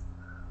 buy-ins.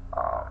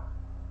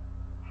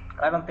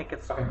 I don't think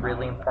it's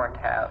really important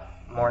to have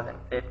more than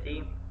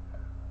 50,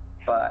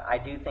 but I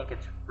do think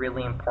it's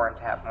really important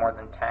to have more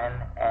than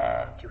 10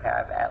 and to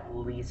have at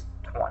least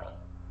 20.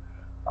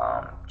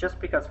 Just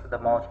because for the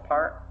most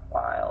part,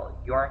 while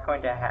you aren't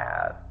going to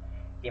have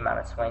the amount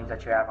of swings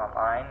that you have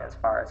online as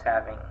far as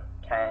having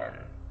 10,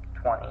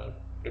 20,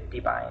 50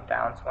 buy-in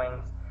down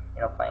swings,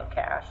 playing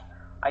cash,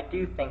 I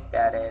do think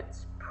that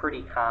it's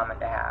pretty common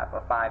to have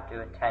a 5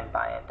 to a 10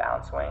 buy-in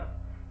downswing,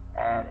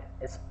 and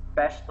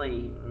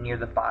especially near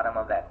the bottom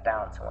of that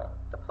downswing,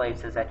 the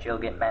places that you'll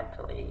get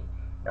mentally,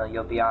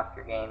 you'll be off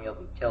your game, you'll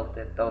be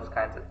tilted, those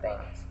kinds of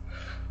things.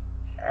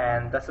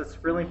 And thus it's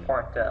really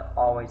important to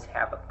always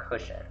have a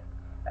cushion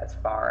as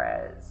far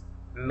as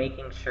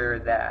making sure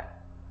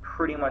that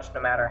pretty much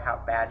no matter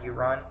how bad you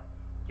run,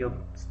 you'll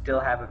still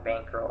have a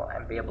bankroll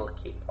and be able to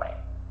keep playing.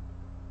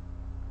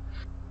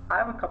 I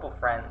have a couple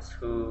friends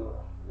who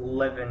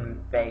live in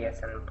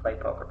Vegas and play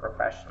poker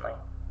professionally.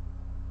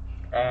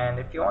 And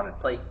if you want to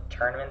play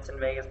tournaments in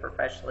Vegas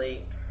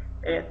professionally,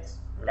 it's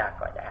not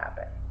going to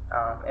happen.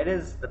 It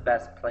is the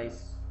best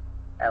place,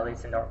 at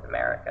least in North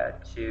America,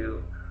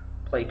 to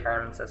play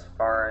tournaments as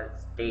far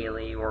as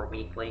daily or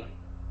weekly.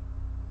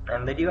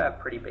 And they do have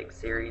pretty big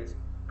series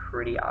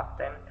pretty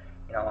often.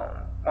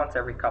 Once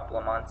every couple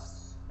of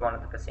months, one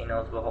of the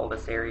casinos will hold a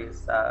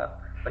series,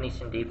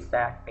 Venetian Deep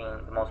Stack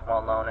being the most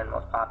well-known and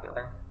most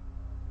popular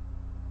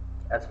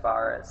as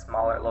far as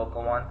smaller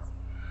local ones.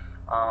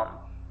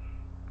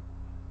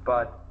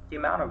 But the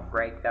amount of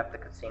break that the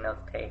casinos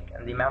take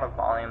and the amount of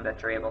volume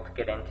that you're able to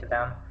get into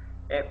them,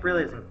 it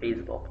really isn't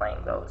feasible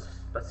playing those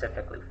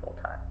specifically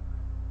full-time.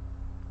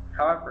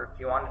 However, if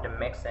you wanted to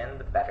mix in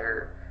the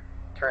better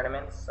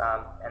tournaments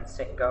and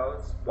sit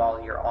goes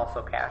while you're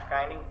also cash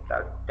grinding,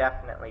 that would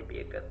definitely be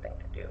a good thing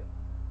to do.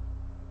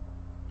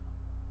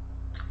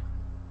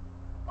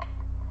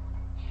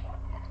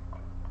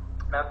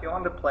 Now, if you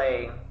wanted to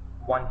play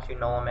 1-2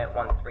 no limit,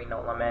 1-3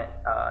 no limit,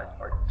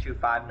 or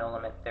 2-5 no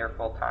limit there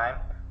full time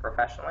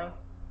professionally,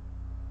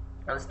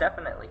 it's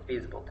definitely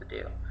feasible to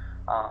do.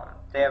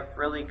 They have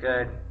really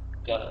good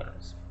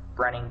games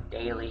running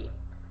daily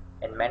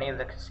in many of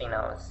the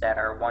casinos that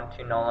are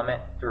 1-2 no limit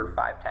through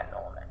 5-10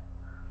 no limit.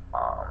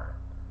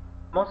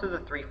 Most of the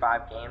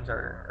 3-5 games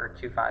or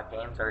 2-5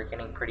 games are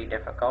getting pretty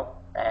difficult,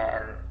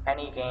 and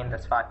any game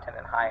that's 5-10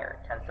 and higher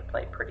tends to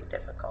play pretty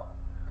difficult.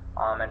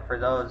 And for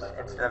those,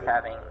 instead of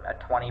having a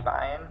 20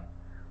 buy-in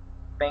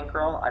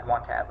bankroll, I'd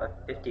want to have a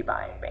 50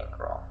 buy-in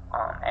bankroll,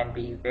 and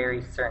be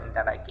very certain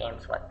that I game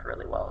select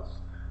really well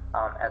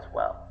as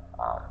well.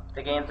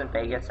 The games in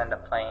Vegas end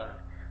up playing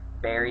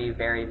very,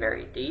 very,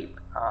 very deep,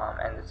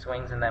 and the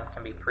swings in them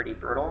can be pretty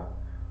brutal.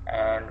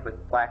 And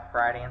with Black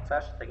Friday and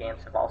such, the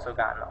games have also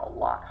gotten a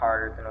lot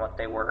harder than what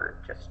they were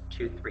just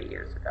 2-3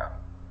 years ago.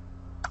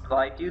 Though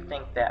I do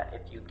think that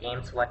if you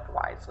game select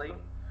wisely,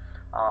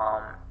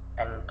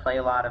 and play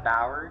a lot of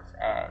hours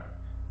and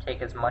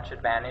take as much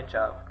advantage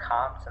of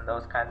comps and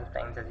those kinds of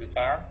things as you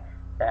can,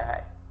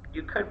 that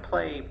you could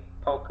play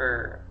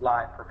poker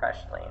live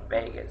professionally in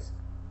Vegas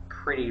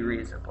pretty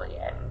reasonably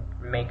and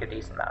make a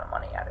decent amount of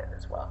money at it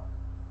as well.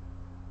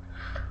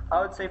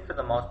 I would say for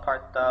the most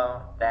part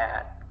though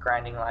that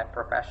grinding live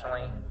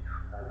professionally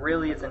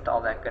really isn't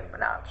all that good of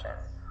an option.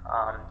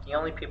 The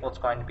only people it's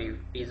going to be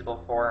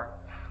feasible for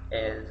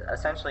is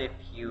essentially if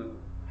you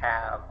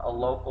have a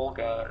local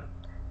game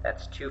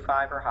that's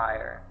 2-5 or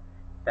higher,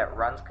 that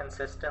runs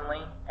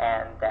consistently,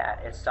 and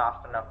that is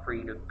soft enough for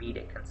you to beat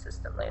it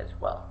consistently as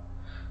well.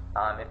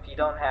 If you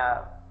don't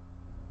have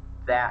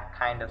that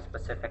kind of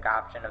specific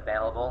option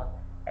available,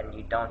 and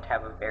you don't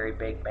have a very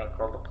big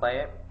bankroll to play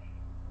it,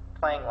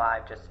 playing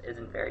live just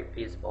isn't very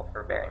feasible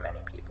for very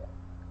many people.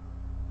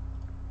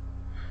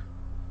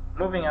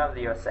 Moving out of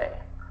the USA.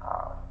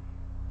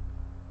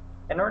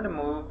 In order to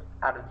move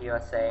out of the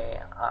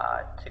USA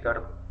to go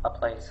to a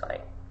place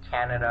like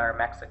Canada or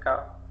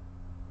Mexico,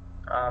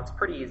 it's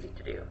pretty easy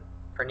to do.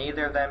 For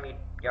neither of them,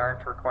 you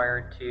aren't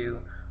required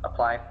to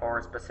apply for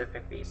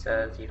specific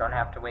visas. You don't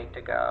have to wait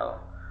to go.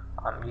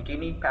 You do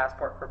need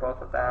passport for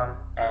both of them,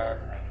 and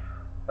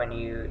when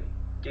you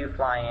do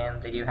fly in,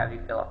 they do have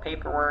you fill out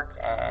paperwork,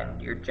 and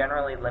you're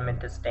generally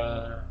limited to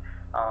staying,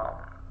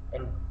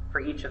 for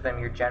each of them,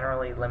 you're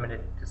generally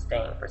limited to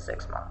staying for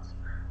 6 months.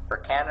 For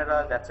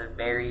Canada, that's a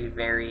very,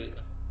 very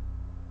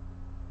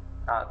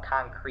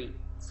concrete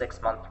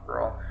 6-month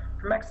rule.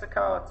 For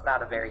Mexico, it's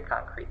not a very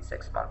concrete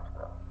 6-month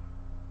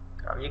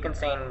rule. You can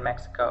stay in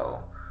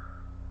Mexico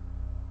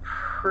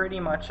pretty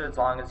much as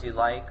long as you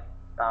like.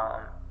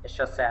 It's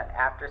just that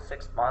after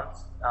 6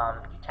 months,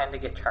 you tend to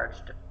get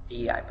charged a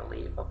fee, I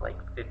believe, of like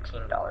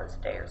 $15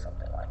 a day or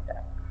something like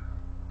that.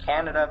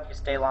 Canada, if you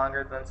stay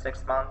longer than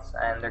 6 months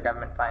and their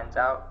government finds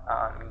out,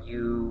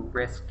 you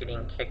risk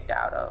getting kicked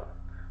out of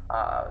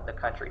the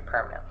country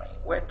permanently,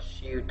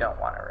 which you don't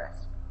want to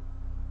risk.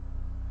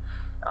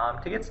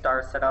 To get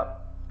STARS set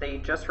up, they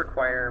just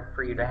require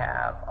for you to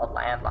have a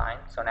landline,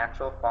 so an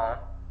actual phone.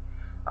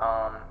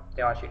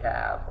 They want you to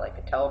have like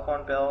a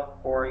telephone bill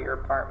for your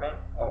apartment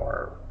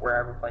or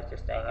wherever place you're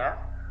staying at,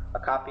 a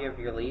copy of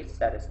your lease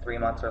that is 3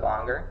 months or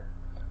longer.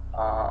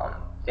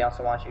 They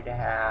also want you to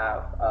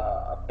have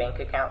a bank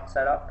account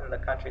set up in the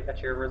country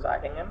that you're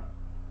residing in,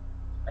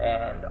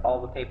 and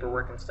all the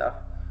paperwork and stuff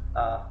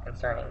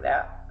concerning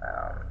that.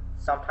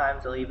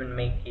 Sometimes they'll even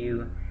make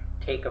you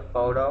take a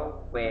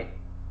photo with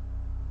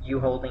you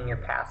holding your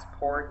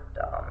passport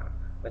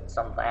with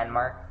some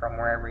landmark from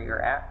wherever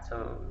you're at,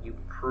 so you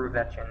prove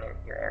that you're in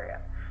your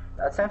area.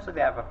 Essentially, they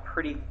have a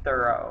pretty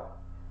thorough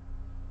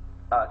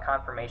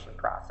confirmation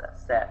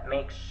process that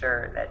makes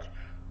sure that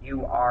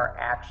you are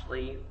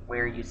actually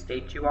where you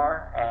state you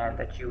are, and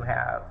that you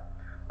have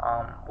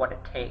what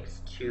it takes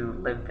to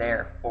live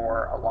there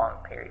for a long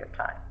period of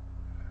time.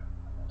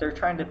 They're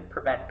trying to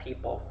prevent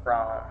people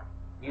from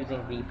using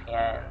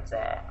VPNs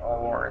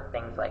or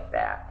things like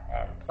that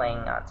and playing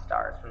on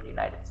STARS from the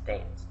United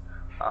States.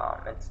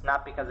 It's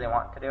not because they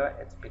want to do it,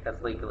 it's because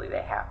legally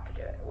they have to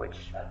do it,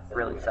 which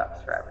really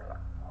sucks for everyone.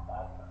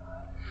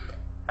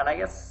 And I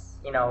guess,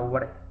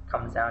 what it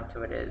comes down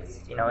to it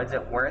is, is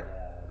it worth,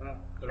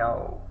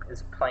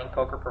 is playing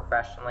poker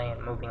professionally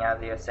and moving out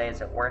of the USA,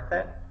 is it worth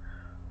it?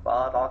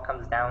 Well, it all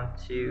comes down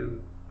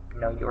to,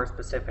 your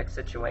specific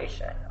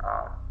situation.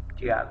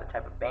 Do you have the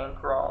type of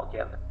bankroll? Do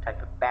you have the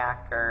type of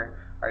backer?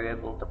 Are you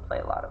able to play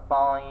a lot of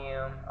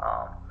volume?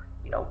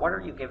 What are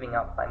you giving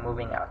up by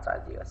moving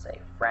outside the USA?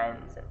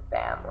 Friends and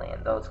family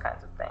and those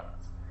kinds of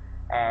things.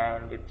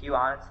 And if you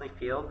honestly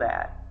feel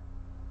that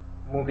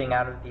moving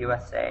out of the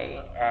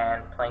USA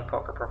and playing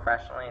poker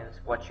professionally is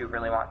what you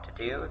really want to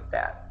do,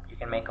 that you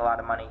can make a lot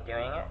of money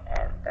doing it,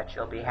 and that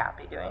you'll be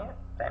happy doing it,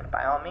 then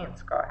by all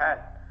means, go ahead.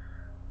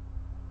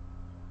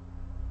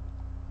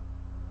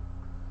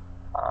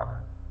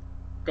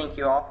 Thank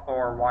you all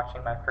for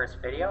watching my first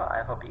video.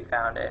 I hope you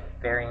found it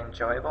very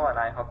enjoyable, and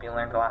I hope you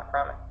learned a lot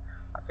from it.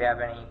 If you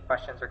have any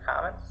questions or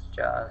comments,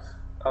 just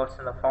post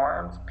in the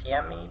forums,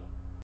 PM me,